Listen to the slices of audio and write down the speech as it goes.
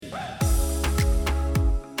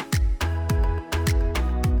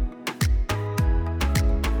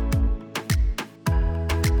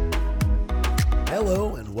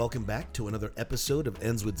welcome back to another episode of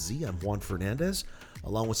Ends with Z. I'm Juan Fernandez,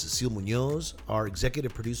 along with Cecile Munoz, our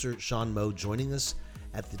executive producer, Shawn joining us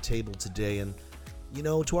at the table today. And, you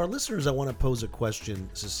know, to our listeners, I want to pose a question,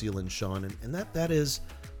 Cecile and Shawn, and that is,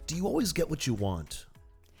 do you always get what you want?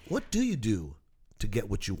 What do you do to get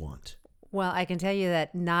what you want? Well, I can tell you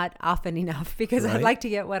that not often enough because Right? I'd like to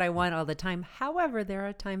get what I want all the time. However, there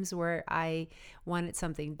are times where I wanted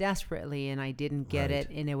something desperately and I didn't get Right. it,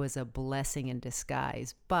 and it was a blessing in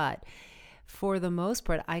disguise. But for the most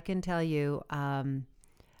part, I can tell you, I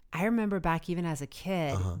remember back even as a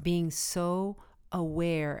kid being so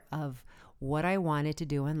aware of what I wanted to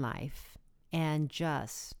do in life and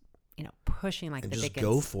just, pushing like And the just dickens.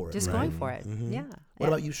 go for it, Just right? going for it. Mhm. Yeah. What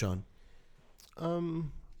about you, Shawn?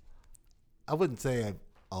 I wouldn't say I've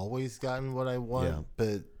always gotten what I want,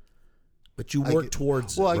 but you work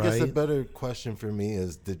towards it, well, right? I guess a better question for me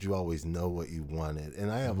is, did you always know what you wanted?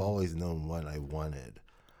 And I have always known what I wanted.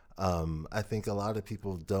 I think a lot of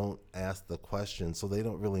people don't ask the question, so they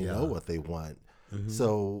don't really know what they want.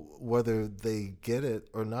 So whether they get it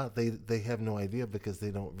or not, they have no idea because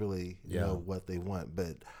they don't really know what they want.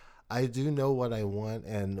 But I do know what I want,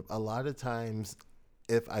 and a lot of times,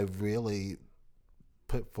 if I really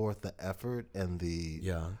put forth the effort and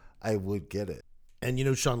I would get it.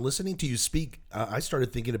 And, Shawn, listening to you speak, I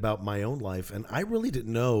started thinking about my own life, and I really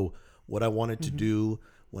didn't know what I wanted to do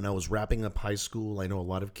when I was wrapping up high school. I know a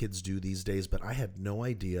lot of kids do these days, but I had no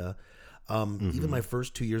idea. Even my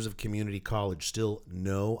first 2 years of community college, still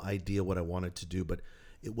no idea what I wanted to do. But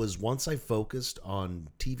it was once I focused on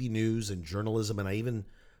TV news and journalism, and I even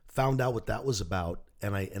found out what that was about,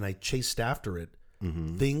 and I chased after it,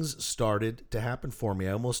 things started to happen for me.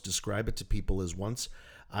 I almost describe it to people as once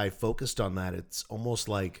I focused on that, it's almost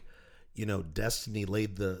like, destiny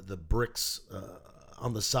laid the bricks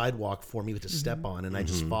on the sidewalk for me to step on, and I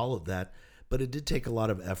just followed that. But it did take a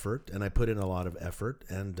lot of effort, and I put in a lot of effort,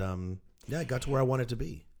 and I got to where I wanted to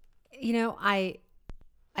be.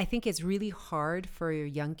 I think it's really hard for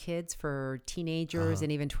young kids, for teenagers,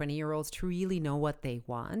 and even 20-year-olds to really know what they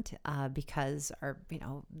want because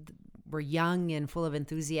we're young and full of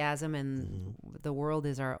enthusiasm, and the world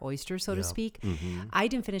is our oyster, so to speak. I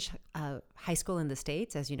didn't finish high school in the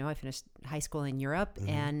States. As you know, I finished high school in Europe,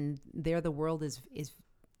 and there the world is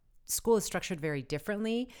school is structured very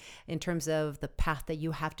differently in terms of the path that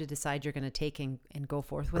you have to decide you're going to take and go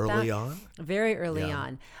forth with Early that. on? Very early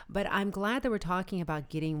on. But I'm glad that we're talking about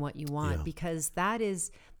getting what you want because that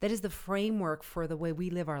is the framework for the way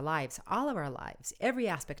we live our lives, all of our lives, every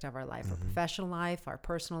aspect of our life, our professional life, our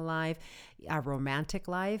personal life, our romantic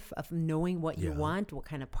life, of knowing what you want, what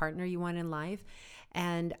kind of partner you want in life.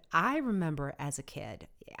 And I remember as a kid,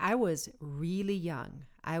 I was really young.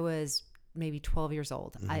 I was maybe 12 years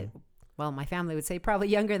old. My family would say probably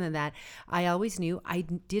younger than that. I always knew I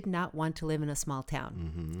did not want to live in a small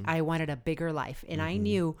town. I wanted a bigger life. And I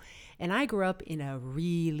knew, and I grew up in a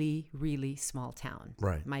really, really small town.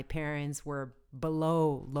 Right. My parents were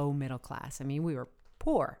below low middle class. I mean, we were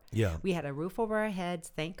poor. Yeah. We had a roof over our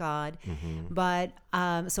heads, thank God. But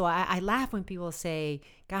so I laugh when people say,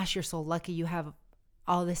 gosh, you're so lucky you have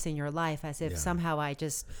all this in your life, as if somehow I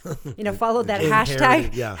just, followed that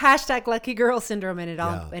hashtag lucky girl syndrome, and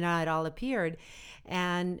it all appeared.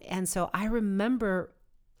 And so I remember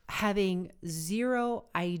having zero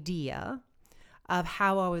idea of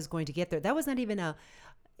how I was going to get there. That was not even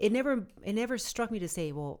it never struck me to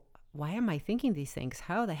say, well, why am I thinking these things?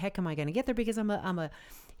 How the heck am I going to get there? Because I'm a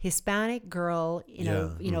Hispanic girl,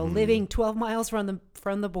 living 12 miles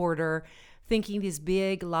from the border, thinking these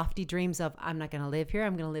big, lofty dreams of, I'm not going to live here.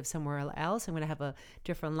 I'm going to live somewhere else. I'm going to have a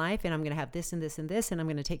different life, and I'm going to have this and this and this, and I'm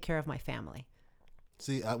going to take care of my family.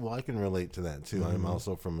 See, I can relate to that too. I'm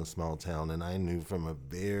also from a small town, and I knew from a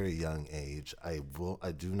very young age, I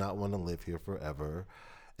do not want to live here forever.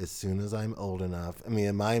 As soon as I'm old enough,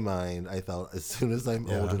 in my mind, I thought as soon as I'm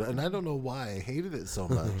old enough, and I don't know why I hated it so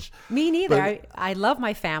much. Me neither. I love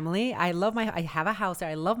my family. I have a house there.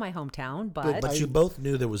 I love my hometown, but you both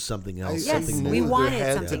knew there was something else. Yes, something we more. wanted there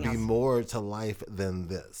had something to be else. more to life than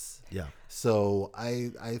this. Yeah. So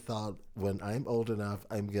I thought, when I'm old enough,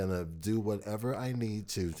 I'm going to do whatever I need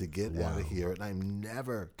to get out of here, and I'm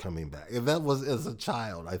never coming back. If that was as a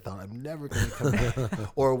child, I thought I'm never going to come back.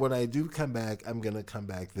 Or when I do come back, I'm going to come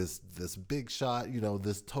back this big shot,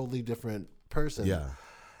 this totally different person. Yeah.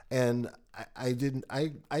 And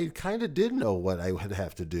I kind of did know what I would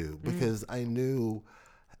have to do because I knew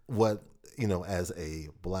what, as a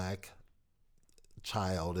black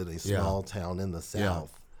child in a small town in the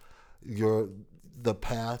South, the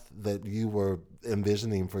path that you were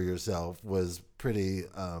envisioning for yourself was pretty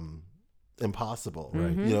impossible.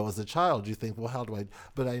 Right. You know, as a child, you think, well, how do I?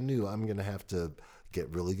 But I knew I'm going to have to get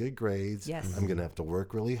really good grades. Yes. I'm going to have to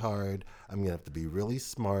work really hard. I'm going to have to be really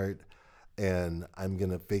smart, and I'm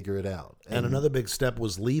going to figure it out. And another big step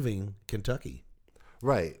was leaving Kentucky.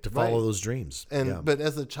 Right. To follow those dreams. And but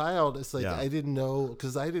as a child, it's like I didn't know,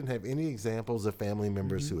 because I didn't have any examples of family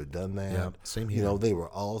members who had done that. Yeah, same here. You know, they were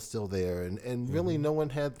all still there, and really no one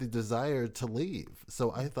had the desire to leave.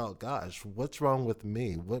 So I thought, gosh, what's wrong with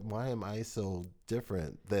me? Why am I so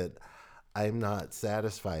different that I'm not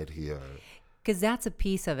satisfied here? Because that's a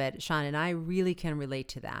piece of it, Shawn, and I really can relate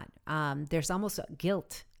to that. There's almost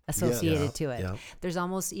guilt associated to it. Yeah. There's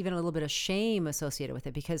almost even a little bit of shame associated with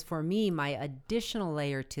it, because for me, my additional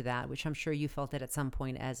layer to that, which I'm sure you felt it at some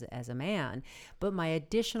point as a man, but my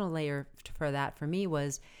additional layer for that for me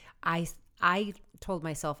was I told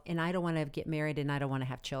myself, and I don't want to get married and I don't want to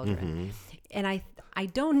have children. And I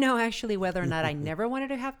don't know actually whether or not I never wanted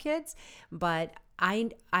to have kids, but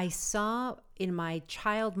I saw in my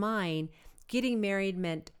child mind, getting married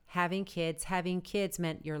meant having kids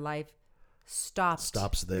meant your life stops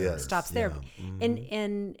there. Yes. Stops there. And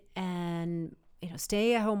you know,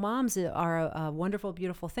 stay-at-home moms are a wonderful,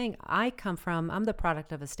 beautiful thing. I'm the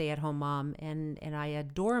product of a stay-at-home mom, and I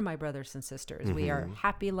adore my brothers and sisters. We are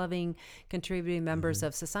happy, loving, contributing members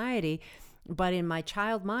of society. But in my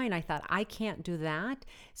child mind, I thought, I can't do that.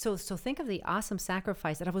 So think of the awesome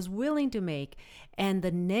sacrifice that I was willing to make, and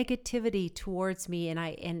the negativity towards me,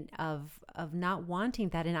 and of not wanting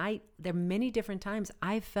that. And there are many different times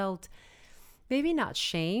I felt, maybe not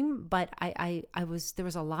shame, but there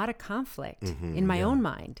was a lot of conflict in my own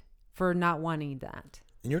mind for not wanting that.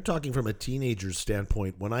 And you're talking from a teenager's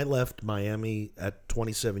standpoint. When I left Miami at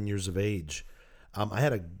 27 years of age, I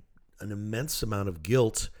had an immense amount of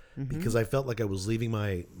guilt because I felt like I was leaving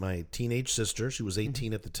my teenage sister. She was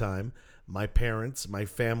 18 at the time. My parents, my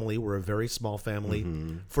family were a very small family.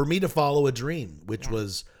 For me to follow a dream, which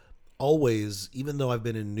was always, even though I've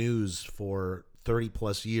been in news for 30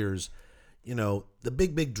 plus years, you know, the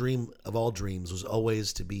big dream of all dreams was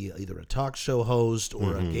always to be either a talk show host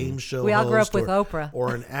or a game show host. We all grew up with Oprah.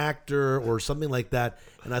 Or an actor or something like that.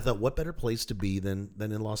 And I thought, what better place to be than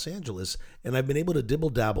in Los Angeles? And I've been able to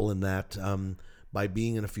dibble-dabble in that by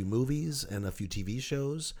being in a few movies and a few TV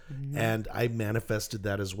shows. And I manifested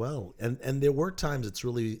that as well. And there were times, it's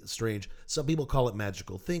really strange. Some people call it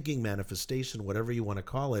magical thinking, manifestation, whatever you want to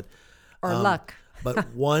call it. Or luck.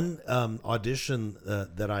 But one audition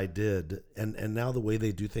that I did, and now the way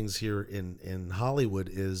they do things here in Hollywood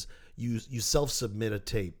is you self-submit a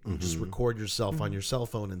tape. You just record yourself on your cell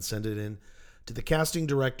phone and send it in to the casting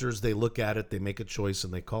directors. They look at it, they make a choice,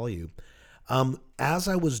 and they call you. As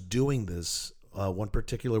I was doing this, one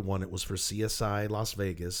particular one, it was for CSI Las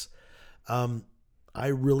Vegas. I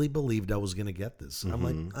really believed I was going to get this. I'm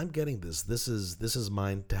like, I'm getting this. This is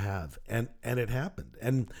mine to have. And it happened.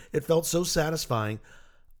 And it felt so satisfying.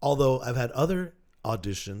 Although I've had other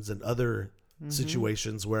auditions and other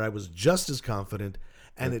situations where I was just as confident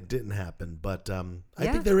and it didn't happen. But I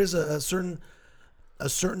think there is a certain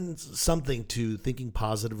something to thinking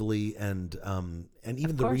positively, and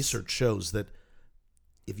even the research shows that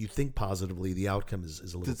if you think positively, the outcome is a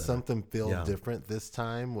little better. Did something feel different this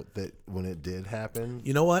time when it did happen?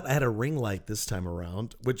 You know what? I had a ring light this time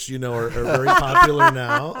around, which, you know, are very popular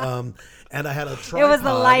now. And I had a tripod. It was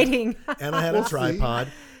the lighting. And I had a tripod,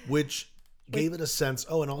 which gave it a sense.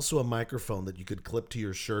 Oh, and also a microphone that you could clip to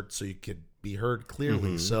your shirt so you could be heard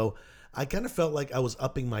clearly. So I kind of felt like I was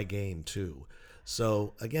upping my game, too.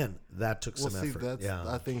 So again, that took some effort.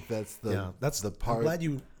 I think that's the part.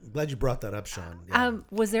 I'm glad you brought that up, Shawn.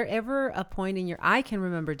 Was there ever a point I can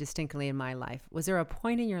remember distinctly in my life, was there a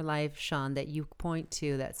point in your life, Shawn, that you point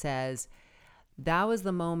to that says, that was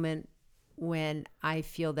the moment when I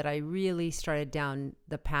feel that I really started down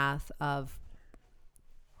the path of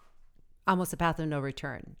almost a path of no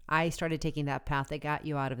return? I started taking that path that got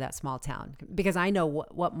you out of that small town, because I know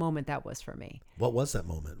what moment that was for me. What was that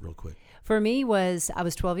moment, real quick? For me I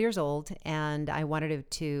was 12 years old, and I wanted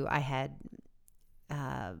I had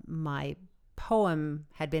my poem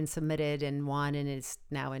had been submitted and won, and is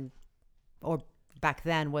now back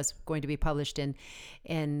then was going to be published in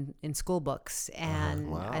school books.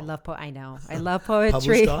 And wow. I love poetry.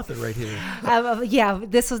 Published author right here.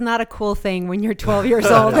 This was not a cool thing when you're 12 years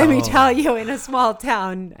old, let me tell you, in a small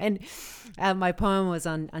town. And my poem was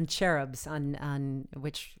on cherubs, on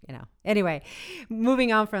which, you know, anyway,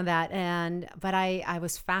 moving on from that. But I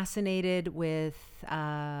was fascinated with,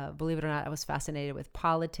 believe it or not, I was fascinated with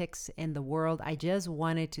politics in the world. I just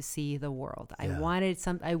wanted to see the world. I wanted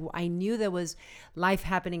I knew there was life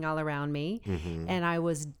happening all around me, and I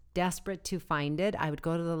was desperate to find it. I would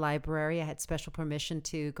go to the library. I had special permission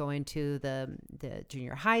to go into the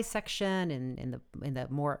junior high section and in the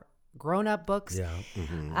more grown-up books. Yeah.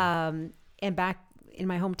 Mm-hmm. And back in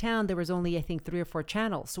my hometown, there was only, I think, 3 or 4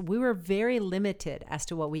 channels. So we were very limited as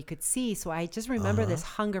to what we could see. So I just remember this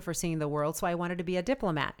hunger for seeing the world. So I wanted to be a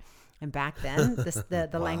diplomat. And back then, the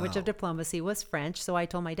Wow. language of diplomacy was French. So I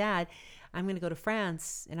told my dad, I'm going to go to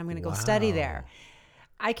France and I'm going to go study there.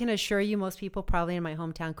 I can assure you most people probably in my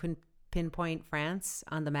hometown couldn't pinpoint France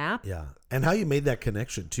on the map. Yeah. And how you made that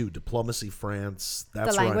connection too. Diplomacy, France,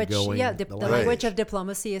 that's The language, where I'm going. yeah, the language. language of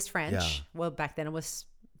diplomacy is French. Yeah. Well, back then it was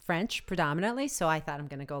French predominantly. So I thought I'm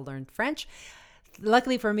going to go learn French.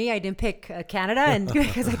 Luckily for me, I didn't pick Canada and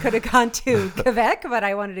because I could have gone to Quebec, but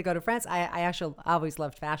I wanted to go to France. I actually always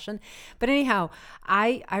loved fashion. But anyhow,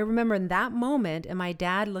 I remember in that moment and my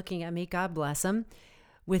dad looking at me, God bless him,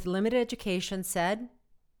 with limited education said,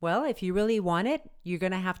 well, if you really want it, you're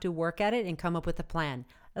going to have to work at it and come up with a plan.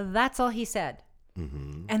 That's all he said.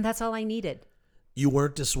 Mm-hmm. And that's all I needed. You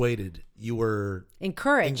weren't dissuaded. You were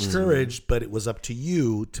Encouraged. but it was up to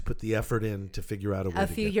you to put the effort in to figure out a way A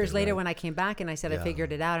to few get years there, later, right? when I came back and I said I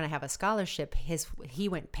figured it out and I have a scholarship, he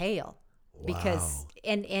went pale because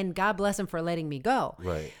and God bless him for letting me go.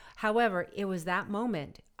 Right. However, it was that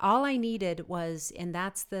moment. All I needed was, and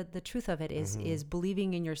that's the truth of it, is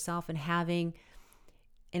believing in yourself and having,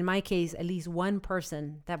 in my case, at least one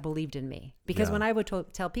person that believed in me. Because when I would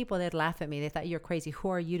tell people, they'd laugh at me. They thought, you're crazy. Who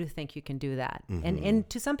are you to think you can do that? And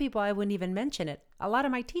to some people, I wouldn't even mention it. A lot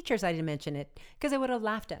of my teachers, I didn't mention it because they would have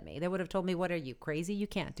laughed at me. They would have told me, what are you, crazy? You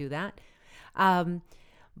can't do that.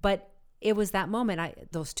 But it was that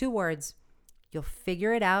moment. Those 2 words, you'll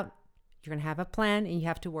figure it out. You're going to have a plan and you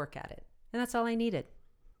have to work at it. And that's all I needed.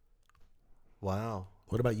 Wow.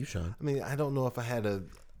 What about you, Shawn? I mean, I don't know if I had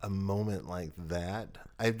a moment like that.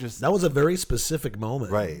 That was a very specific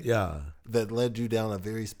moment. Right. Yeah. That led you down a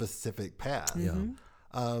very specific path. Yeah.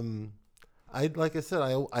 Like I said,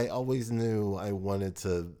 I always knew I wanted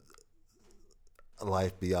to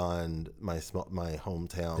life beyond my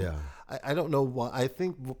hometown. Yeah. I don't know why. I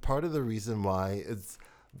think part of the reason why is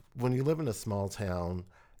when you live in a small town,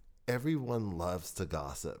 everyone loves to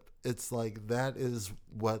gossip. It's like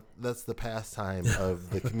that's the pastime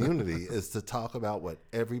of the community is to talk about what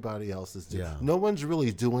everybody else is doing. Yeah. No one's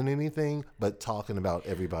really doing anything but talking about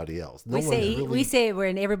everybody else. We say we're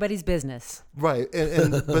in everybody's business. Right.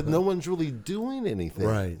 And but no one's really doing anything.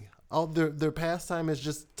 Right. All their pastime is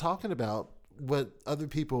just talking about what other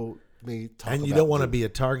people may talk about. And you don't want to be a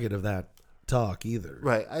target of that talk either.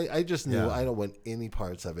 Right. I just knew I don't want any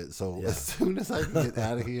parts of it. So as soon as I can get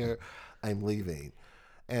out of here, I'm leaving.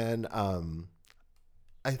 And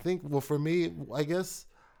I think, well, for me, I guess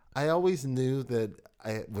I always knew that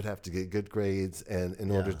I would have to get good grades. And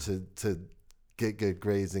in order to get good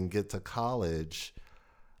grades and get to college,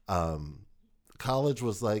 college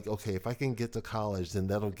was like, okay, if I can get to college, then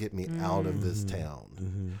that'll get me out of this town.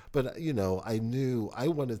 Mm-hmm. But, I knew I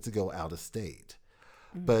wanted to go out of state.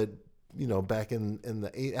 Mm-hmm. But, back in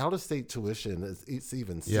the out of state tuition, it's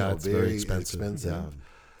even still it's very expensive. Yeah.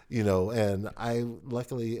 And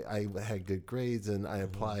luckily I had good grades and I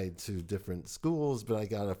applied to different schools, but I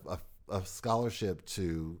got a scholarship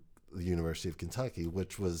to the University of Kentucky,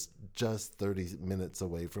 which was just 30 minutes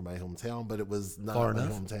away from my hometown, but it was not Far my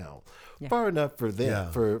enough? hometown. Yeah. Far enough for that,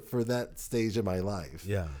 Yeah. for that stage of my life.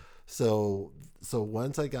 Yeah. So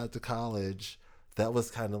once I got to college, that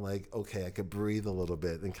was kind of like, okay, I could breathe a little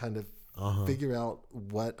bit and kind of figure out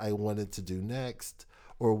what I wanted to do next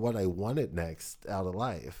or what I wanted next out of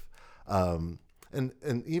life. And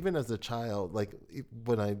even as a child, like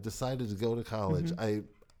when I decided to go to college,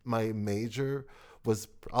 my major was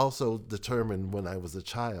also determined when I was a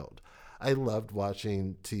child. I loved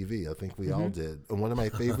watching TV. I think we all did. And one of my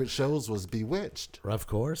favorite shows was Bewitched. Of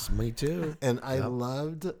course, me too. And I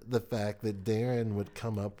loved the fact that Darren would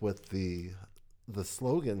come up with the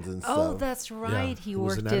slogans and stuff. Oh, that's right. Yeah. He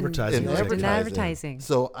was worked in advertising. in advertising.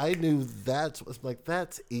 So I knew that's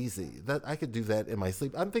easy. That I could do that in my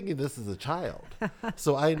sleep. I'm thinking this is a child.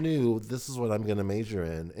 So I knew this is what I'm going to major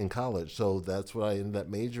in college. So that's what I ended up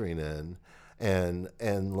majoring in. And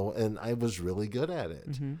I was really good at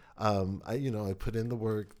it. I put in the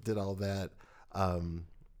work, did all that.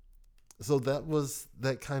 So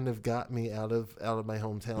that kind of got me out of my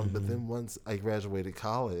hometown. But then once I graduated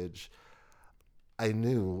college, I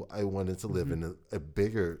knew I wanted to live in a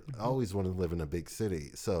bigger, I always wanted to live in a big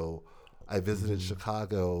city. So I visited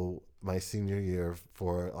Chicago my senior year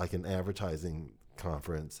for like an advertising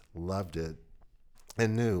conference, loved it,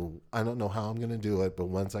 and knew, I don't know how I'm going to do it, but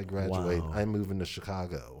once I graduate, I'm moving to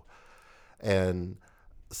Chicago. And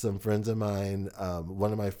some friends of mine,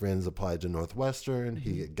 one of my friends applied to Northwestern.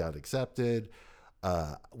 He got accepted.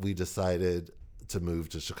 We decided to move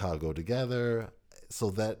to Chicago together. So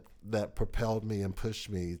that propelled me and pushed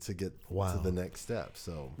me to get to the next step.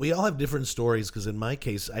 So we all have different stories, because in my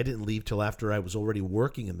case, I didn't leave till after I was already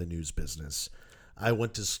working in the news business. I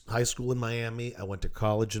went to high school in Miami. I went to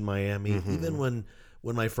college in Miami. Even when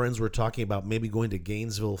my friends were talking about maybe going to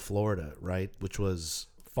Gainesville, Florida, right, which was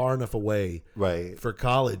far enough away for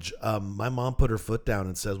college, my mom put her foot down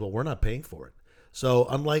and says, well, we're not paying for it. So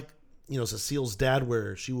unlike, Cecile's dad,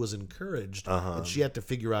 where she was encouraged and she had to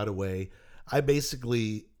figure out a way, I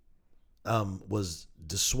basically was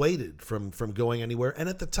dissuaded from going anywhere. And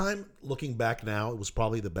at the time, looking back now, it was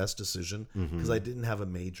probably the best decision, because I didn't have a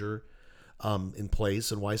major in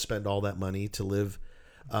place, and why spend all that money to live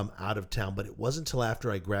out of town? But it wasn't until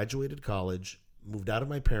after I graduated college, moved out of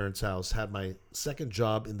my parents' house, had my second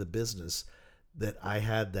job in the business, that I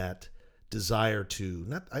had that desire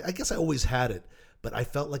to, I guess I always had it, but I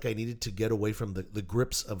felt like I needed to get away from the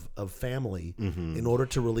grips of family in order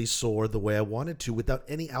to really soar the way I wanted to without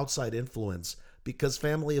any outside influence, because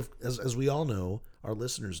family, as we all know, our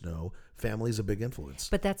listeners know, family is a big influence.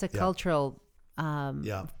 But that's a cultural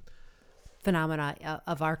phenomena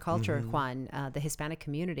of our culture, Juan, the Hispanic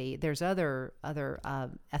community. There's other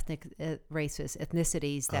ethnic races,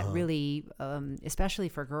 ethnicities that really, especially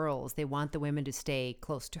for girls, they want the women to stay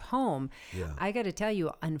close to home. I got to tell you,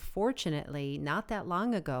 unfortunately, not that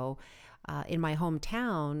long ago, in my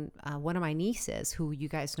hometown, one of my nieces, who you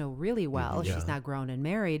guys know really well, she's now grown and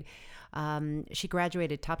married, she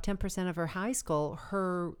graduated top 10% of her high school.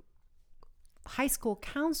 Her high school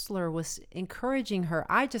counselor was encouraging her.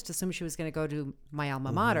 I just assumed she was going to go to my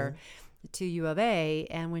alma mater, to U of A.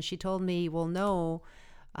 And when she told me, well, no,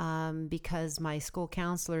 because my school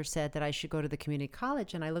counselor said that I should go to the community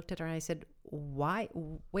college. And I looked at her and I said, why?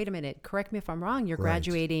 Wait a minute. Correct me if I'm wrong. You're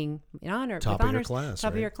graduating in honor, top with of honors, your class,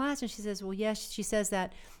 top of your class. And she says, well, yes. She says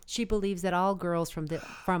that she believes that all girls from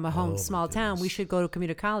a small town, we should go to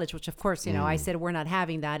community college, which of course, I said, we're not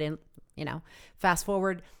having that. And, fast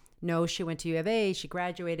forward, no, she went to U of A, she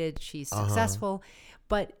graduated, she's successful.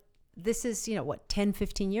 But this is, 10,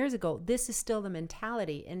 15 years ago, this is still the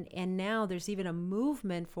mentality. And now there's even a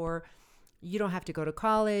movement for, you don't have to go to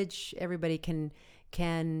college. Everybody can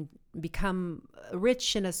become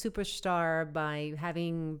rich and a superstar by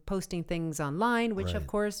posting things online, which of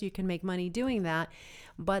course you can make money doing that.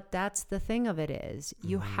 But that's the thing of it is,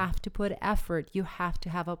 you have to put effort. You have to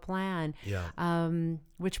have a plan.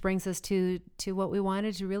 Which brings us to what we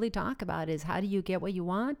wanted to really talk about is, how do you get what you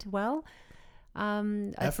want? Well,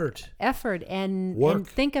 effort and work, and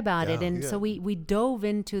think about it. And so we dove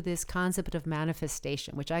into this concept of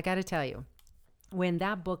manifestation, which I got to tell you, when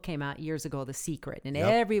that book came out years ago, The Secret, and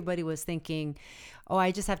everybody was thinking, oh,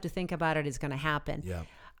 I just have to think about it, it's going to happen.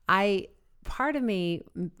 Part of me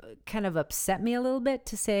kind of upset me a little bit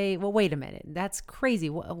to say, well, wait a minute, that's crazy.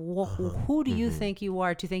 Who do you think you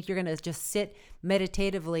are to think you're going to just sit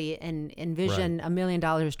meditatively and envision $1 million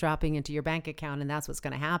dropping into your bank account and that's what's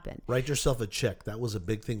going to happen? Write yourself a check. That was a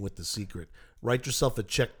big thing with The Secret. Write yourself a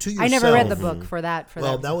check to yourself. I never read the book for that.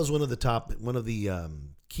 That was one of the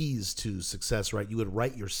keys to success, right? You would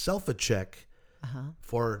write yourself a check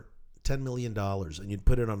for $10 million and you'd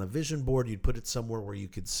put it on a vision board. You'd put it somewhere where you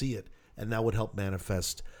could see it. And that would help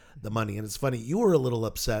manifest the money. And it's funny, you were a little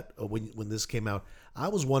upset when this came out. I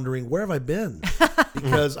was wondering, where have I been?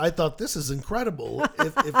 Because I thought, this is incredible.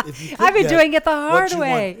 If you I've been doing it the hard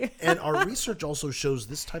way. And our research also shows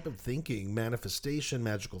this type of thinking, manifestation,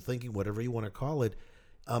 magical thinking, whatever you want to call it,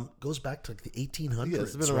 goes back to like the 1800s.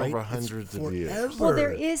 It's been over hundreds of years. Well,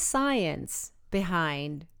 there is science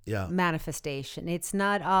behind manifestation. It's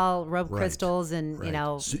not all rub crystals and,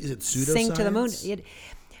 Is it pseudoscience? Sing to the moon.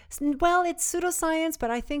 Well, it's pseudoscience,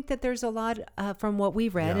 but I think that there's a lot from what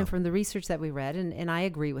we've read and from the research that we read, and I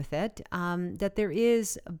agree with it, that there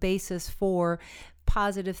is a basis for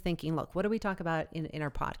positive thinking. Look, what do we talk about in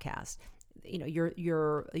our podcast?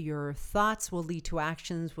 Your thoughts will lead to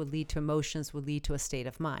actions, will lead to emotions, will lead to a state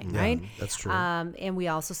of mind, right? That's true. And we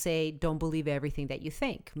also say, don't believe everything that you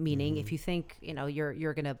think. Meaning, if you think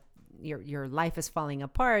you're gonna your life is falling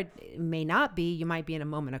apart, it may not be. You might be in a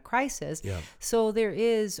moment of crisis. So there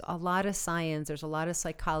is a lot of science. There's a lot of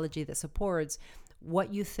psychology that supports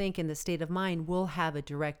what you think in the state of mind will have a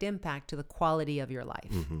direct impact to the quality of your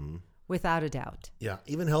life, without a doubt. Yeah,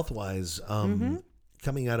 even health-wise,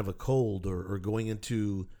 coming out of a cold or going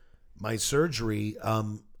into my surgery,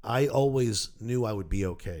 I always knew I would be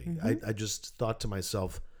okay. I just thought to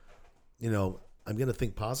myself, I'm going to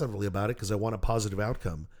think positively about it because I want a positive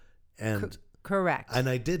outcome. And Correct. And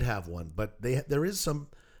I did have one, but there is some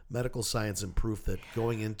medical science and proof that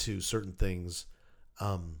going into certain things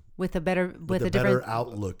with a better better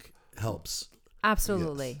outlook helps.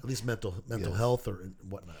 Absolutely. Yes. At least mental health or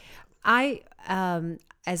whatnot. I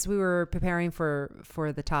as we were preparing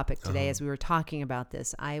for the topic today, as we were talking about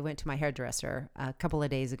this, I went to my hairdresser a couple of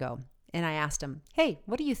days ago, and I asked him, "Hey,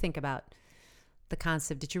 what do you think about the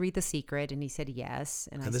concept? Did you read The Secret?" And he said yes.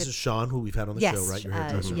 And this is Shawn, who we've had on the show, right? Your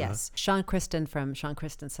hairdresser. Yes, Shawn Kristen from Shawn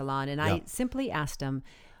Kristen Salon. And I simply asked him,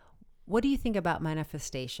 "What do you think about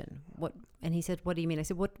manifestation?" And he said, "What do you mean?" I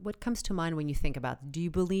said, "What comes to mind when you think about it? Do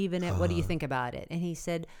you believe in it? What do you think about it?" And he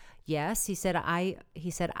said, "Yes." He said,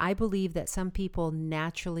 I believe that some people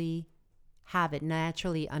naturally have it,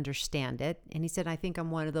 naturally understand it." And he said, "I think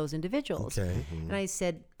I'm one of those individuals." Okay. Mm-hmm. And I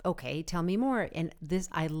said, "Okay, tell me more." And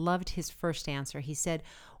I loved his first answer. He said,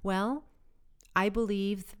 he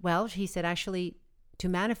said, "Actually, to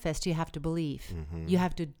manifest, you have to believe. Mm-hmm. You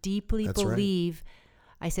have to deeply believe."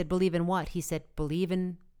 Right. I said, "Believe in what?" He said, "Believe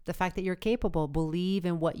in the fact that you're capable. Believe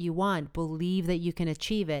in what you want. Believe that you can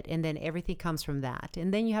achieve it. And then everything comes from that.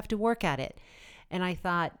 And then you have to work at it." And I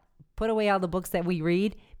thought, put away all the books that we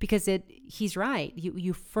read, because he's right.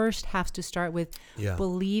 You first have to start with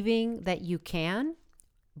believing that you can,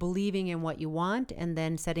 believing in what you want, and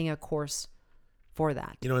then setting a course for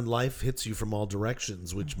that. And life hits you from all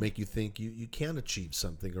directions, which make you think you can achieve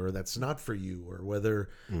something, or that's not for you, or whether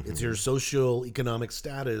it's your social economic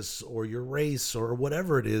status or your race or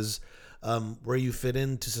whatever it is, where you fit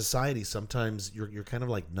into society. Sometimes you're kind of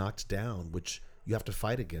like knocked down, which you have to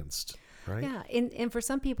fight against. Right. Yeah, and for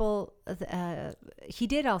some people, he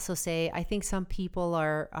did also say, I think some people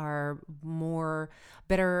are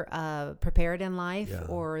better prepared in life,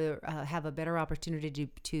 or have a better opportunity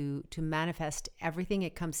to manifest everything.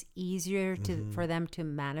 It comes easier for them to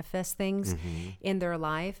manifest things in their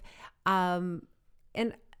life, and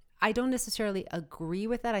I don't necessarily agree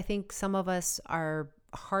with that. I think some of us are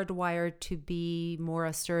hardwired to be more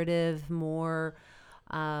assertive, more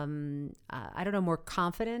more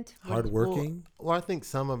confident, hardworking. Well, I think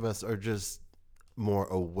some of us are just more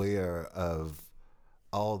aware of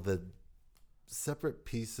all the separate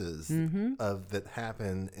pieces of that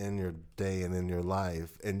happen in your day and in your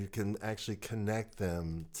life, and you can actually connect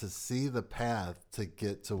them to see the path to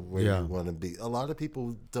get to where you want to be. A lot of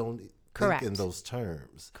people don't think in those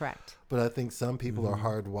terms. Correct. But I think some people are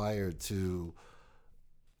hardwired to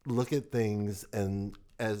look at things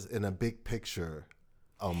as in a big picture.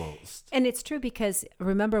 Almost. And it's true, because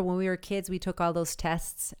remember when we were kids, we took all those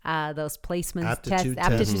tests, those placement aptitude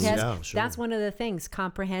tests. Yeah, sure. That's one of the things,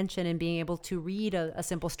 comprehension and being able to read a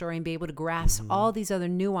simple story and be able to grasp all these other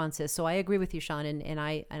nuances. So I agree with you, Shawn, and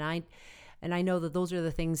I know that those are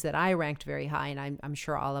the things that I ranked very high, and I'm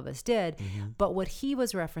sure all of us did. But what he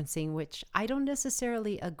was referencing, which I don't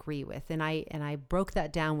necessarily agree with, and I broke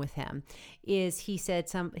that down with him, is he said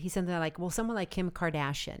something like, well, someone like Kim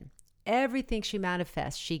Kardashian, everything she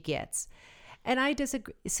manifests, she gets. And I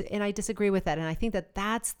disagree with that. And I think that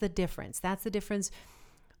that's the difference. That's the difference.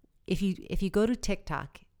 If you go to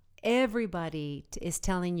TikTok, everybody is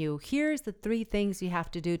telling you, here's the 3 things you have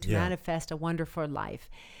to do to manifest a wonderful life.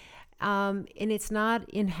 And it's not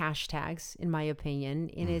in hashtags, in my opinion.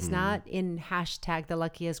 And it's not in hashtag the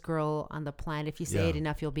luckiest girl on the planet. If you say it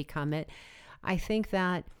enough, you'll become it. I think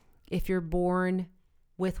that if you're born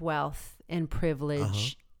with wealth and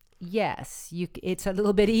privilege, yes, it's a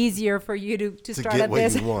little bit easier for you to start a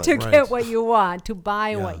business, to get what you want, to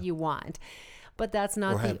buy what you want. But that's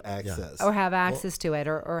not have access. Or have access to it,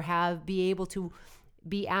 or be able to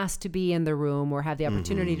be asked to be in the room, or have the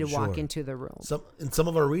opportunity to walk into the room. In some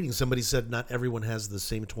of our readings, somebody said not everyone has the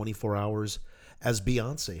same 24 hours as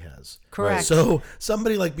Beyonce has. Correct. Right? So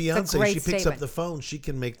somebody like Beyonce, she picks statement. up the phone, she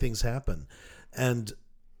can make things happen. And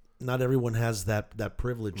not everyone has that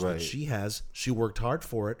privilege that she has. She worked hard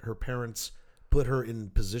for it. Her parents put her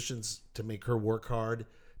in positions to make her work hard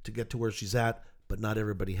to get to where she's at, but not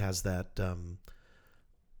everybody has that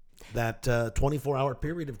 24-hour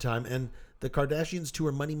period of time. And the Kardashians, too,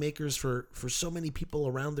 are money makers for so many people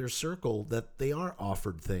around their circle, that they are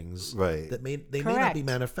offered things that may not be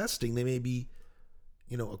manifesting. They may be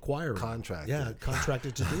acquiring.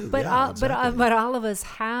 Contracted to do. But all of us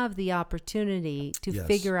have the opportunity to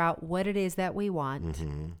figure out what it is that we want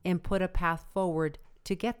and put a path forward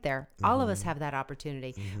to get there. All of us have that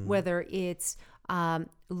opportunity, whether it's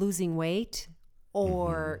losing weight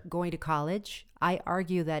or going to college. I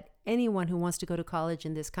argue that anyone who wants to go to college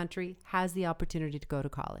in this country has the opportunity to go to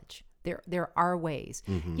college. There are ways.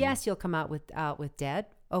 Yes, you'll come out with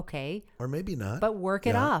debt. Okay. Or maybe not. But work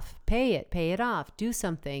it off. Pay it off. Do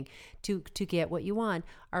something to get what you want.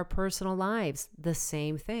 Our personal lives, the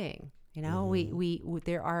same thing. You know,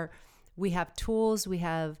 we have tools, we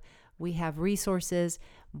have resources,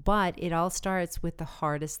 but it all starts with the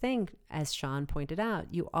hardest thing, as Shawn pointed out.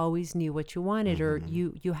 You always knew what you wanted, or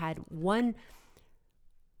you had one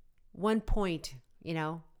point, you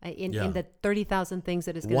know, in the 30,000 things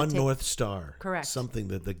that is going to take. One North Star. Correct. Something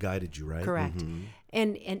that guided you, right? Correct.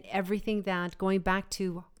 And everything that, going back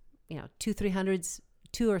to, you know, 200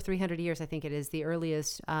 or 300 years, I think it is, the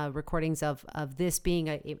earliest recordings of this being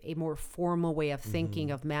a more formal way of thinking,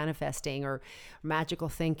 of manifesting or magical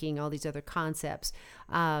thinking, all these other concepts.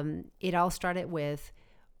 It all started with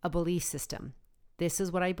a belief system. This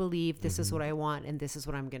is what I believe, this is what I want, and this is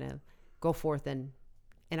what I'm going to go forth and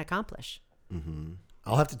accomplish.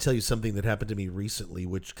 I'll have to tell you something that happened to me recently,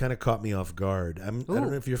 which kind of caught me off guard. I don't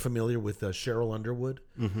know if you're familiar with Cheryl Underwood.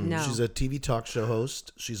 No. She's a TV talk show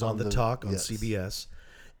host. She's on The Talk on CBS.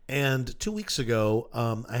 And 2 weeks ago,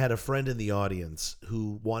 I had a friend in the audience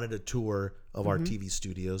who wanted a tour of our TV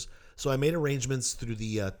studios. So I made arrangements through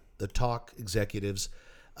the Talk executives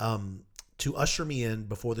to usher me in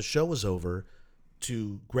before the show was over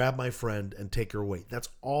to grab my friend and take her away. That's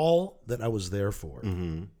all that I was there for.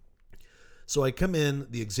 So I come in,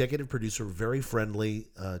 the executive producer, very friendly,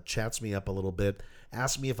 chats me up a little bit,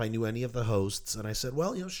 asked me if I knew any of the hosts. And I said,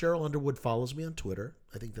 well, you know, Cheryl Underwood follows me on Twitter.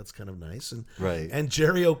 I think that's kind of nice. And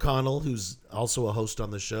Jerry O'Connell, who's also a host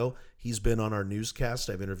on the show, he's been on our newscast.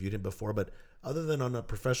 I've interviewed him before, but other than on a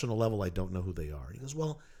professional level, I don't know who they are. He goes,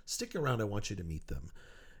 well, stick around. I want you to meet them.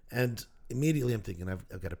 And immediately I'm thinking,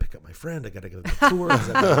 I've got to pick up my friend. I got to go to the tour.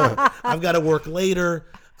 I've got to work later.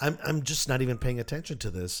 I'm just not even paying attention to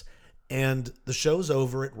this. And the show's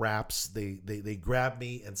over. It wraps. They grab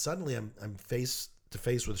me, and suddenly I'm face to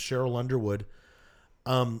face with Cheryl Underwood.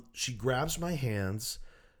 She grabs my hands.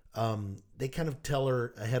 They kind of tell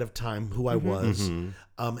her ahead of time who I was, and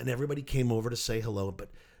everybody came over to say hello.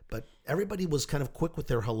 But everybody was kind of quick with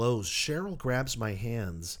their hellos. Cheryl grabs my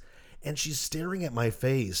hands, and she's staring at my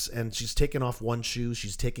face, and she's taking off one shoe.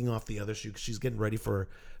 She's taking off the other shoe. She's getting ready for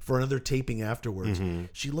another taping afterwards.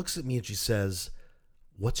 She looks at me and she says,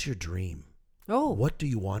 what's your dream? Oh. What do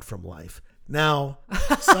you want from life? Now,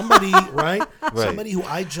 somebody, right? Somebody who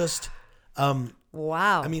I just,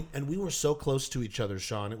 wow. I mean, and we were so close to each other,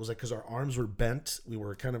 Shawn. It was like, because our arms were bent. We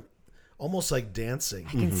were kind of almost like dancing.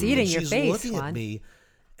 I can see it in your face, She's looking Juan. at me.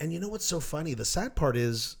 And you know what's so funny? The sad part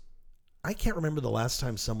is, I can't remember the last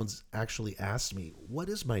time someone's actually asked me, what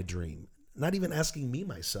is my dream? Not even asking me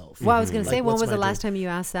myself. Well, I was going to say, when was the last dream? time you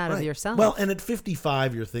asked that of yourself? Well, and at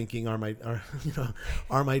 55, you're thinking, are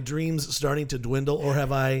my dreams starting to dwindle, or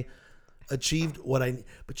have I achieved what I?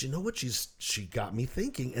 But you know what? She got me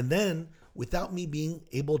thinking, and then without me being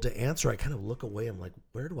able to answer, I kind of look away. I'm like,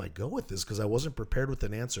 where do I go with this? Because I wasn't prepared with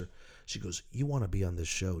an answer. She goes, "You want to be on this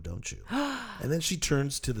show, don't you?" And then she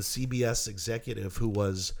turns to the CBS executive who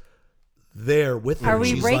was there with her. Are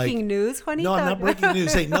we She's breaking like, news, Juanita? No, I'm not breaking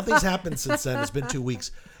news. Hey, nothing's happened since then. It's been 2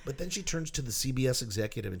 weeks. But then she turns to the CBS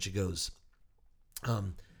executive and she goes,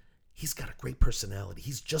 he's got a great personality.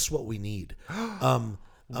 He's just what we need. Wow.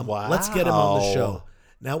 Let's get him on the show.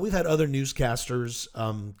 Now, we've had other newscasters,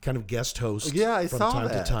 kind of guest hosts from time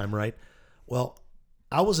to time, right? Well,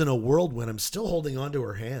 I was in a whirlwind. I'm still holding on to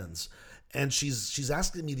her hands. And she's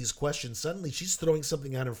asking me these questions. Suddenly, she's throwing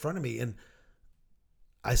something out in front of me. And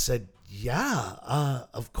I said, yeah,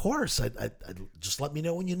 of course. I just let me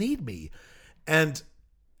know when you need me. And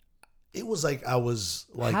it was like I was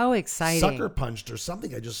like, how exciting, sucker punched or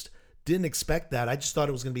something. I just didn't expect that. I just thought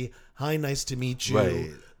it was going to be, hi, nice to meet you.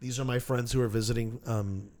 Right. These are my friends who are visiting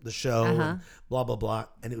the show, and blah, blah, blah.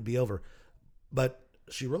 And it would be over. But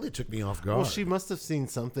she really took me off guard. Well, she must have seen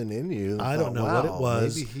something in you. I don't know what it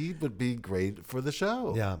was. Maybe he would be great for the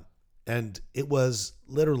show. Yeah. And it was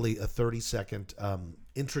literally a 30-second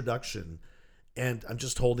introduction. And I'm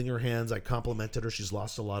just holding her hands. I complimented her. She's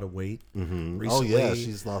lost a lot of weight recently. Oh, yeah.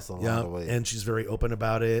 She's lost a lot of weight. And she's very open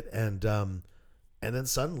about it. And then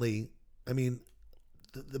suddenly, I mean,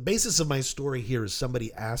 the basis of my story here is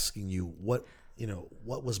somebody asking you, what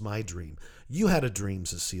was my dream? You had a dream,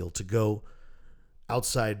 Cecile, to go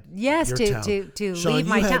outside your town. to Shawn, leave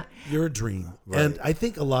my town. Your dream. Right. And I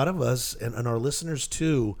think a lot of us and our listeners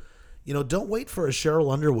too, don't wait for a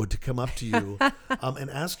Cheryl Underwood to come up to you and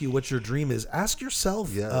ask you what your dream is. Ask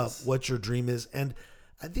yourself what your dream is. And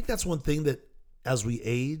I think that's one thing that as we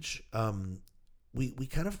age, we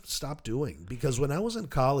kind of stop doing. Because when I was in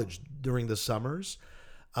college during the summers,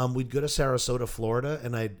 we'd go to Sarasota, Florida,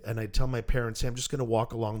 and I'd tell my parents, hey, I'm just going to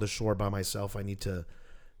walk along the shore by myself. I need to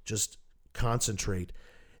just concentrate.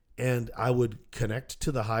 and I would connect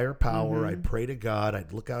to the higher power. I'd pray to God.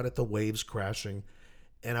 I'd look out at the waves crashing,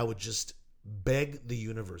 and I would just beg the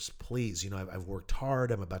universe, please, I've worked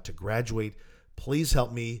hard. I'm about to graduate. Please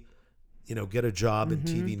help me, get a job in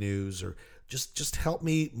TV news, or just help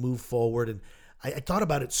me move forward. And I thought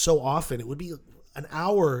about it so often. It would be an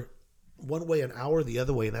hour one way, an hour the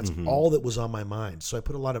other way, and that's all that was on my mind. So I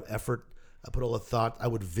put a lot of effort. I put a lot of thought. I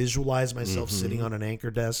would visualize myself sitting on an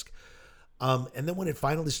anchor desk. And then when it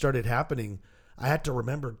finally started happening, I had to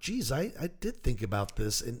remember, geez, I did think about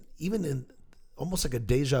this. And even in almost like a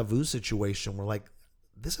deja vu situation where like,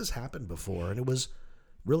 this has happened before. And it was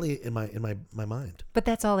really in my mind. But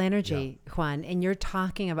that's all energy, Juan. And you're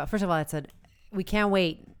talking about, first of all, we can't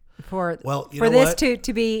wait for this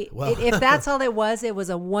to be, if that's all it was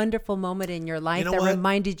a wonderful moment in your life that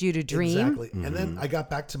reminded you to dream. Exactly. And then I got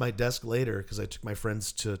back to my desk later because I took my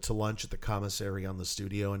friends to lunch at the commissary on the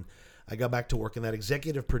studio, and I got back to work, and that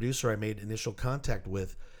executive producer I made initial contact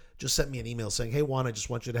with just sent me an email saying, hey, Juan, I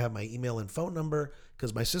just want you to have my email and phone number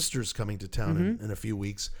because my sister's coming to town in a few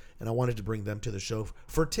weeks, and I wanted to bring them to the show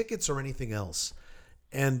for tickets or anything else.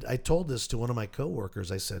 And I told this to one of my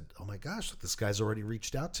coworkers. I said, oh my gosh, this guy's already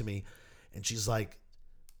reached out to me. And she's like,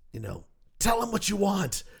 tell him what you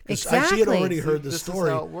want. Exactly. She had already heard the story.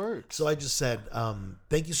 This is how it works. So I just said,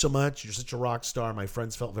 thank you so much. You're such a rock star. My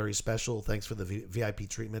friends felt very special. Thanks for the VIP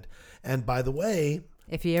treatment. And by the way,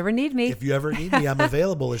 if you ever need me, I'm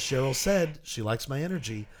available. As Cheryl said, she likes my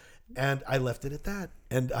energy. And I left it at that.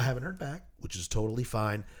 And I haven't heard back, which is totally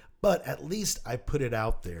fine. But at least I put it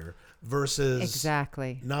out there versus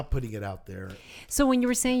not putting it out there. So when you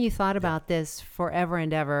were saying you thought about this forever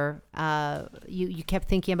and ever, you kept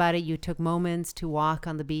thinking about it. You took moments to walk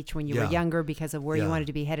on the beach when you were younger because of where you wanted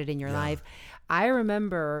to be headed in your life. I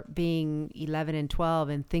remember being 11 and 12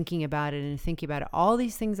 and thinking about it, all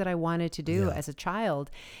these things that I wanted to do as a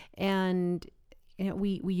child. And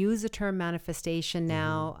we use the term manifestation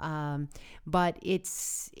now, but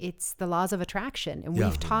it's the laws of attraction. And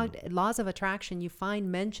we've talked laws of attraction. You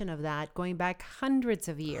find mention of that going back hundreds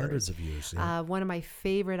of years. One of my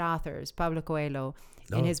favorite authors, Pablo Coelho,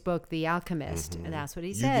 in his book, The Alchemist, and that's what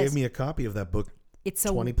he says. You gave me a copy of that book. It's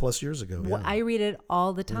 20 plus years ago. Well, I read it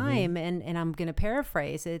all the time, and I'm going to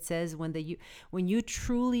paraphrase. It says when you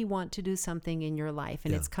truly want to do something in your life,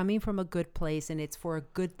 and it's coming from a good place, and it's for a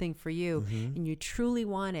good thing for you, and you truly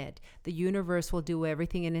want it, the universe will do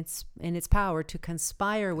everything in its power to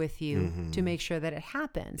conspire with you to make sure that it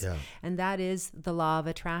happens. And that is the law of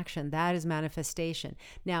attraction. That is manifestation.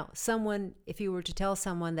 Now, if you were to tell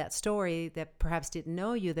someone that story that perhaps didn't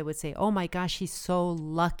know you, they would say, "Oh my gosh, he's so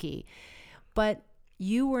lucky," but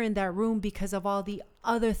you were in that room because of all the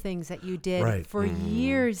other things that you did for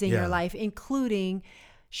years in your life, including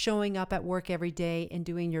showing up at work every day and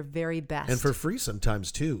doing your very best. And for free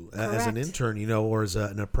sometimes too. As an intern, or as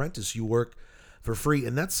an apprentice, you work for free.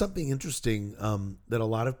 And that's something interesting that a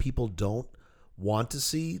lot of people don't want to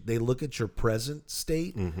see. They look at your present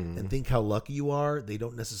state and think how lucky you are. They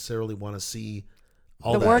don't necessarily want to see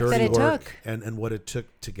all the work that it took and what it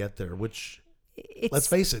took to get there, which... let's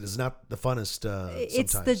face it, is not the funnest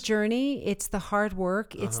it's sometimes. The journey, it's the hard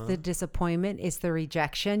work, it's the disappointment, it's the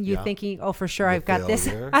rejection. You're thinking, oh, for sure, I've got this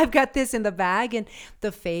in the bag, and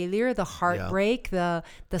the failure, the heartbreak, the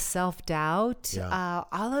self-doubt,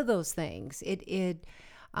 all of those things. It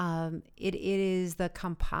is the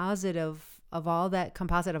composite of all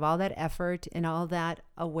that effort and all that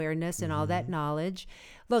awareness and all that knowledge.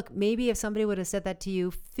 Look, maybe if somebody would have said that to you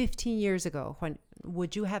 15 years ago,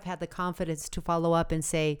 would you have had the confidence to follow up and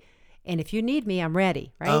say, and if you need me, I'm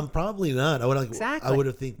ready, right? Probably not. I would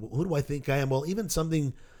have think, who do I think I am? Well, even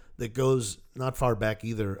something that goes not far back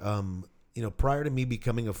either. Prior to me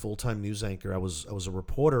becoming a full-time news anchor, I was a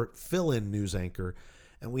reporter, fill-in news anchor,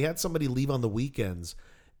 and we had somebody leave on the weekends,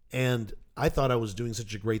 and I thought I was doing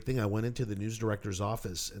such a great thing. I went into the news director's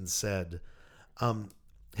office and said,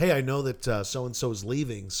 hey, I know that so-and-so is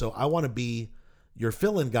leaving, so I want to be your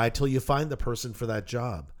fill-in guy till you find the person for that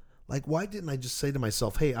job. Like, why didn't I just say to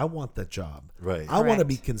myself, hey, I want that job. Right. I want to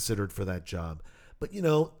be considered for that job. But,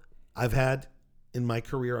 I've had in my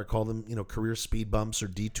career, I call them, career speed bumps or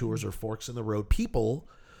detours or forks in the road, people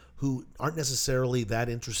who aren't necessarily that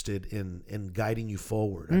interested in guiding you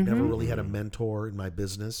forward. I've never really had a mentor in my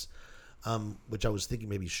business. Which I was thinking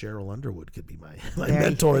maybe Cheryl Underwood could be my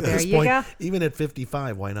mentor at this point. Go. Even at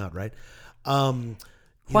 55, why not, right?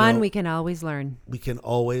 Juan, we can always learn. We can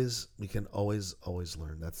always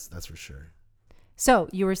learn. That's for sure. So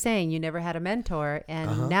you were saying you never had a mentor,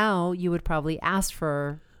 and now you would probably ask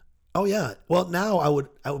for. Oh yeah. Well, now I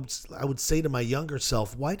would say to my younger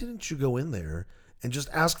self, why didn't you go in there and just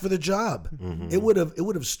ask for the job. It would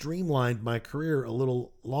have streamlined my career a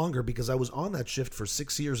little longer because I was on that shift for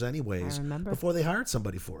 6 years anyways before they hired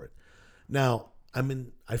somebody for it. Now,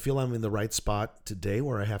 I feel I'm in the right spot today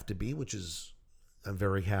where I have to be, which is I'm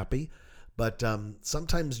very happy. But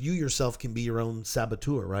sometimes you yourself can be your own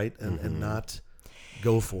saboteur, right? And not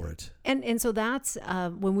go for it. And so that's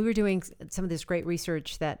when we were doing some of this great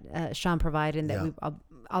research that Shawn provided, and that we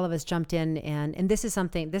all of us jumped in, and this has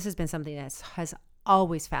been something that has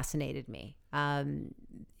always fascinated me.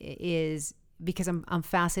 Is because I'm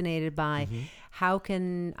fascinated by how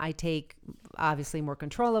can I take obviously more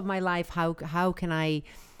control of my life? How can I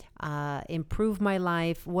improve my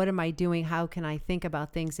life? What am I doing? How can I think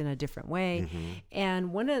about things in a different way?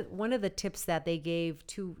 And one of the tips that they gave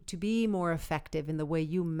to be more effective in the way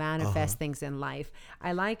you manifest things in life,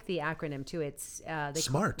 I like the acronym too. It's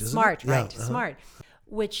SMART, isn't SMART, it? right? Yeah, SMART,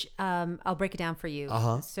 which I'll break it down for you.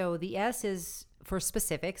 So the S is for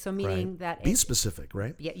specific, so meaning that be specific,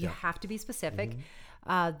 right? Yeah, you have to be specific.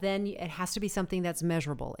 Then it has to be something that's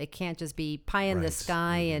measurable. It can't just be pie in the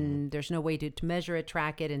sky and there's no way to measure it,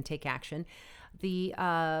 track it, and take action. The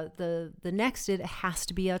next, it has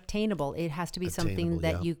to be attainable. It has to be something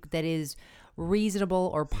that that is reasonable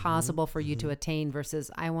or possible for you to attain, versus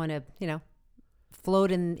I want to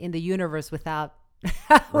float in the universe without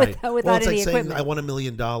without well, it's any like equipment. saying I want $1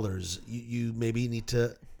 million. You maybe need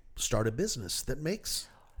to start a business that makes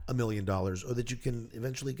 $1 million, or that you can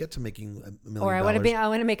eventually get to making $1 million. Or I want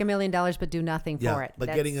to make $1 million but do nothing for it.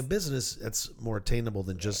 But getting a business that's more attainable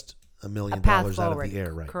than just $1 million path out forward. of the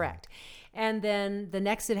air, right? Correct. And then the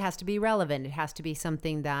next, it has to be relevant. It has to be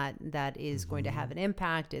something that is going to have an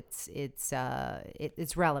impact. It's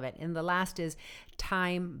relevant. And the last is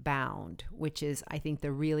time bound, which is, I think,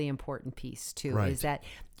 the really important piece too. Right. Is that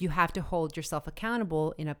you have to hold yourself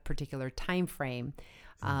accountable in a particular time frame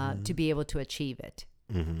to be able to achieve it.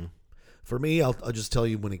 For me, I'll just tell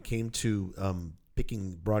you, when it came to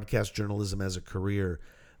picking broadcast journalism as a career,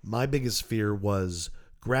 my biggest fear was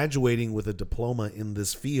graduating with a diploma in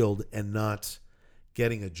this field and not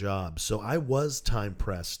getting a job. So I was time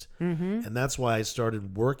pressed. And that's why I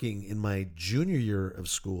started working in my junior year of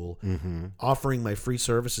school, offering my free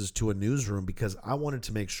services to a newsroom, because I wanted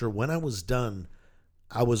to make sure when I was done,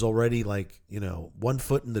 I was already 1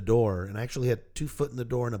 foot in the door, and I actually had 2 foot in the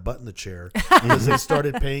door and a butt in the chair, because they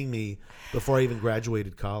started paying me before I even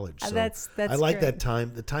graduated college. So that's I like great. that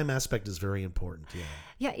time. The time aspect is very important.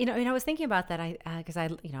 Yeah, I was thinking about that. Because I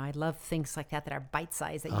love things like that are bite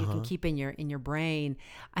sized, that you can keep in your brain.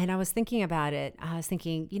 And I was thinking about it. I was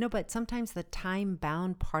thinking, but sometimes the time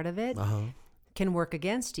bound part of it can work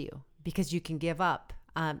against you, because you can give up.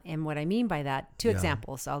 And what I mean by that, two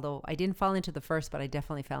examples, although I didn't fall into the first, but I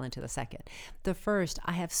definitely fell into the second. The first,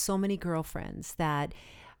 I have so many girlfriends that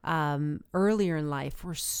earlier in life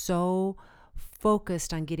were so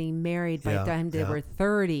focused on getting married by the time they were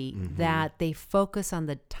 30 that they focus on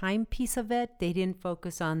the time piece of it. They didn't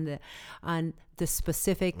focus on the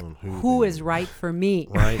specific who is right for me.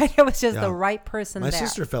 Right. It was just the right person. My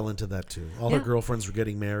sister fell into that too. All her girlfriends were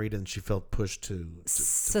getting married, and she felt pushed to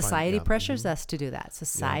society pressures us to do that.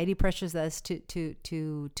 Society pressures us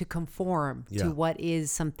to conform to what is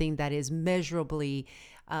something that is measurably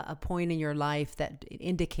a point in your life that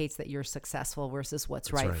indicates that you're successful versus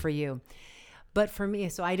what's right for you. But for me,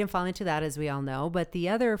 so I didn't fall into that, as we all know. But the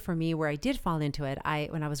other, for me, where I did fall into it,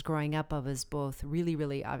 when I was growing up, I was both really,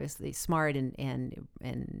 really obviously smart and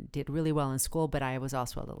did really well in school. But I was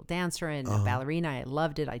also a little dancer and a ballerina. I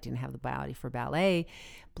loved it. I didn't have the body for ballet.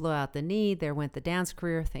 Blew out the knee. There went the dance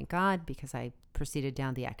career, thank God, because I proceeded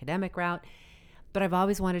down the academic route. But I've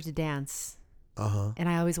always wanted to dance, and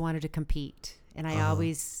I always wanted to compete, and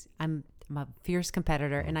I'm a fierce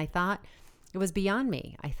competitor, and I thought it was beyond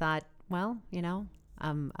me. I thought, well,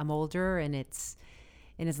 I'm older, and it's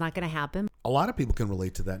not going to happen. A lot of people can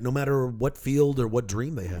relate to that, no matter what field or what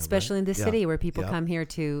dream they have. Especially in this city, where people come here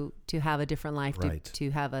to have a different life,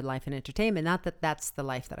 to have a life in entertainment. Not that that's the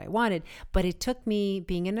life that I wanted, but it took me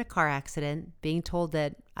being in a car accident, being told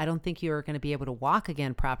that I don't think you're going to be able to walk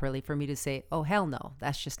again properly, for me to say, oh, hell no,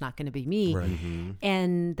 that's just not going to be me. Right.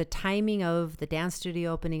 And the timing of the dance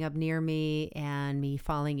studio opening up near me and me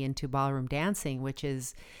falling into ballroom dancing, which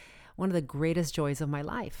is one of the greatest joys of my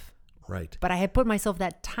life. Right. But I had put myself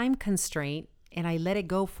that time constraint, and I let it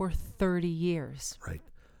go for 30 years. Right.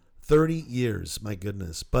 30 years, my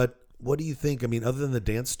goodness. But What do you think? I mean, other than the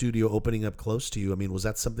dance studio opening up close to you, I mean, was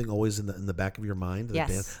that something always in the back of your mind? The Yes.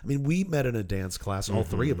 Dance? I mean, we met in a dance class, all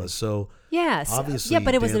three of us. So yes, obviously, yeah,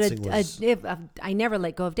 but it was dancing I never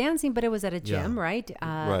let go of dancing, but it was at a gym, right?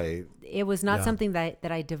 Right. It was not Yeah. something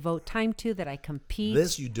that I devote time to, that I compete.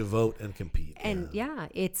 this you devote and compete. And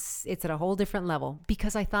it's at a whole different level,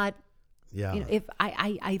 because I thought, Yeah. if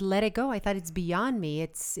I let it go, I thought it's beyond me.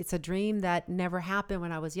 It's a dream that never happened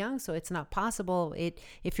when I was young, so it's not possible.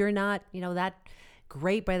 If you're not, that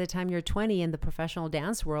great by the time you're 20 in the professional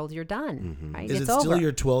dance world, you're done, right? Is it's it still over.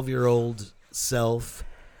 your 12-year-old self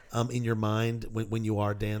in your mind when you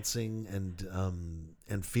are dancing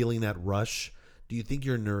and feeling that rush? Do you think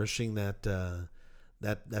you're nourishing that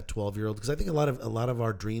 12-year-old? Because I think a lot of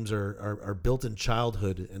our dreams are built in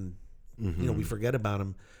childhood, and we forget about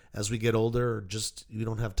them as we get older, or just we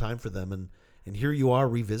don't have time for them. And here you are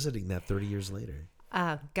revisiting that 30 years later.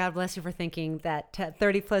 God bless you for thinking that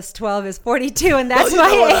 30 plus 12 is 42, and that's my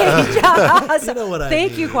age. You know what I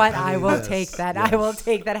Thank mean. you, Juan. I I mean, will yes, take that. yes. I will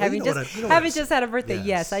take that. Well, Having you know just what I- just had a birthday,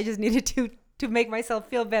 yes, I just needed to make myself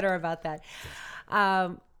feel better about that.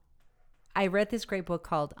 I read this great book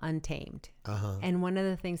called Untamed, and one of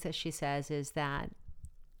the things that she says is that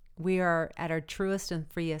we are at our truest and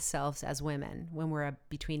freest selves as women when we're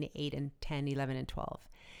between 8 and 10, 11 and 12.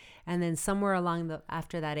 And then somewhere along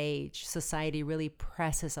after that age, society really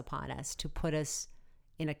presses upon us to put us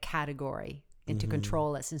in a category and to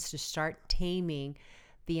control us, and to start taming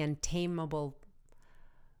the untamable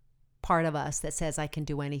part of us that says I can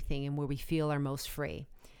do anything, and where we feel our most free.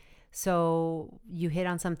 So you hit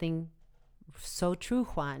on something so true,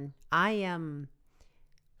 Juan. I am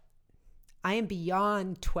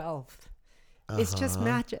beyond 12. It's just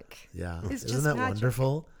magic. Yeah. It's Isn't just that magic.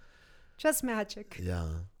 wonderful? Just magic. Yeah.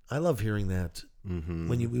 I love hearing that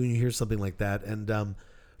when you hear something like that. And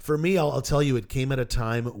for me, I'll tell you, it came at a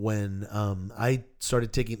time when I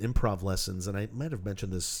started taking improv lessons, and I might have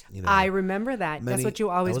mentioned this. I remember that. That's what you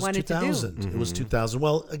always wanted to do. It was 2000.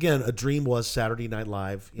 Well, again, a dream was Saturday Night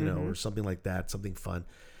Live, or something like that, something fun.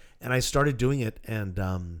 And I started doing it, and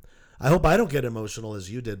I hope I don't get emotional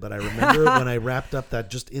as you did, but I remember when I wrapped up that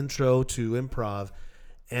just intro to improv,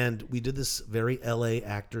 and we did this very LA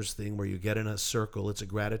actors thing where you get in a circle. It's a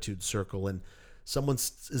gratitude circle, and someone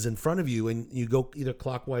is in front of you, and you go either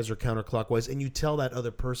clockwise or counterclockwise, and you tell that other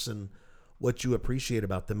person what you appreciate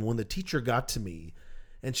about them. And when the teacher got to me,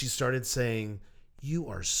 and she started saying, "You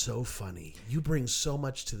are so funny. You bring so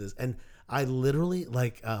much to this," and I literally,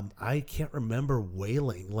 I can't remember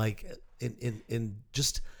wailing, in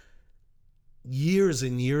just years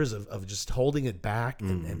and years of just holding it back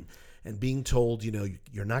and being told,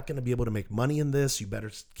 you're not going to be able to make money in this. You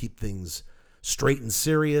better keep things straight and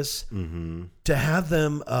serious. To have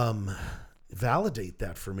them validate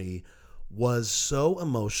that for me was so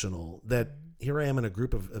emotional that here I am in a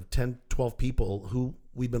group of 10, 12 people who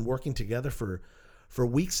we've been working together for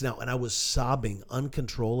weeks now, and I was sobbing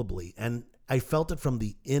uncontrollably, and I felt it from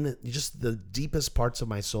just the deepest parts of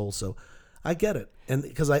my soul. So I get it, and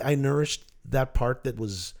because I nourished that part that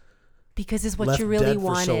was because it's what left you really dead for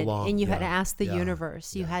so wanted, long. and you had to Yeah. ask the Yeah.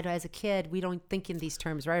 universe. You had to, as a kid, we don't think in these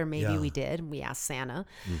terms, right? Or maybe we did, and we asked Santa.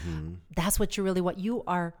 That's what you really want. You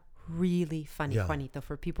are really funny, Juanito.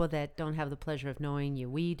 For people that don't have the pleasure of knowing you,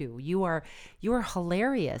 we do. You are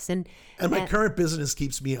hilarious, and my current business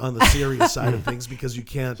keeps me on the serious side of things because you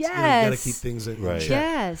can't. You got to keep things in check.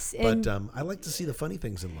 Yes, But I like to see the funny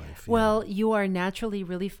things in life. Well, you are naturally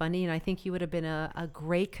really funny, and I think you would have been a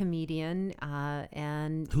great comedian.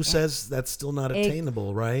 And who says that's still not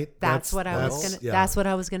attainable, right? That's what I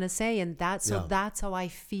was gonna say, and that's how I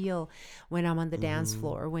feel when I'm on the dance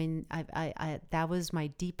floor. When I that was my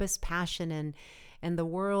deepest passion, and the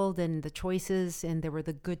world and the choices, and there were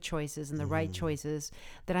the good choices and the right choices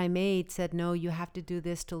that I made, said, no, you have to do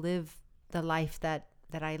this to live the life that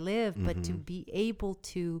I live, but to be able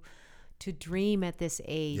to dream at this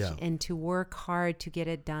age and to work hard to get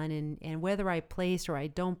it done, and whether I place or I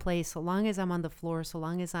don't place, so long as I'm on the floor, so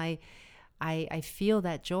long as I feel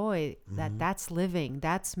that joy, that's living,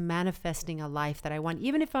 that's manifesting a life that I want.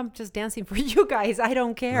 Even if I'm just dancing for you guys, I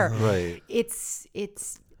don't care. Right. It's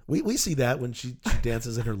We see that when she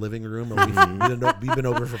dances in her living room, or we've been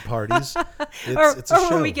over for parties. It's a show.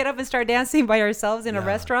 When we get up and start dancing by ourselves in a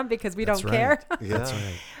restaurant because we don't care. Yeah. That's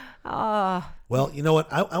right. Well, you know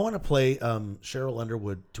what? I want to play Cheryl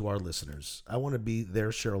Underwood to our listeners. I want to be their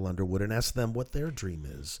Cheryl Underwood and ask them what their dream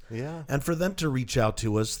is. Yeah. And for them to reach out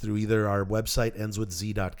to us through either our website,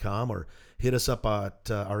 endswithz.com, or hit us up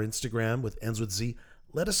at our Instagram with endswithz.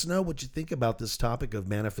 Let us know what you think about this topic of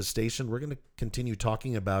manifestation. We're going to continue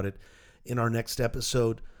talking about it in our next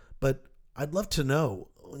episode. But I'd love to know,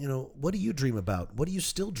 what do you dream about? What do you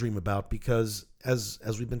still dream about? Because as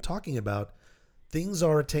we've been talking about, things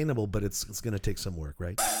are attainable, but it's going to take some work,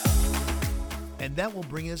 right? And that will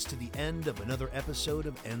bring us to the end of another episode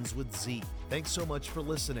of Ends with Z. Thanks so much for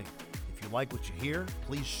listening. If you like what you hear,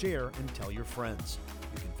 please share and tell your friends.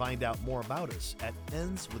 You can find out more about us at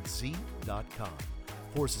endswithz.com.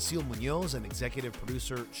 For Cecile Munoz and executive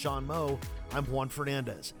producer Shawn Moe, I'm Juan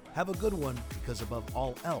Fernandez. Have a good one, because above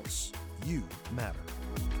all else, you matter.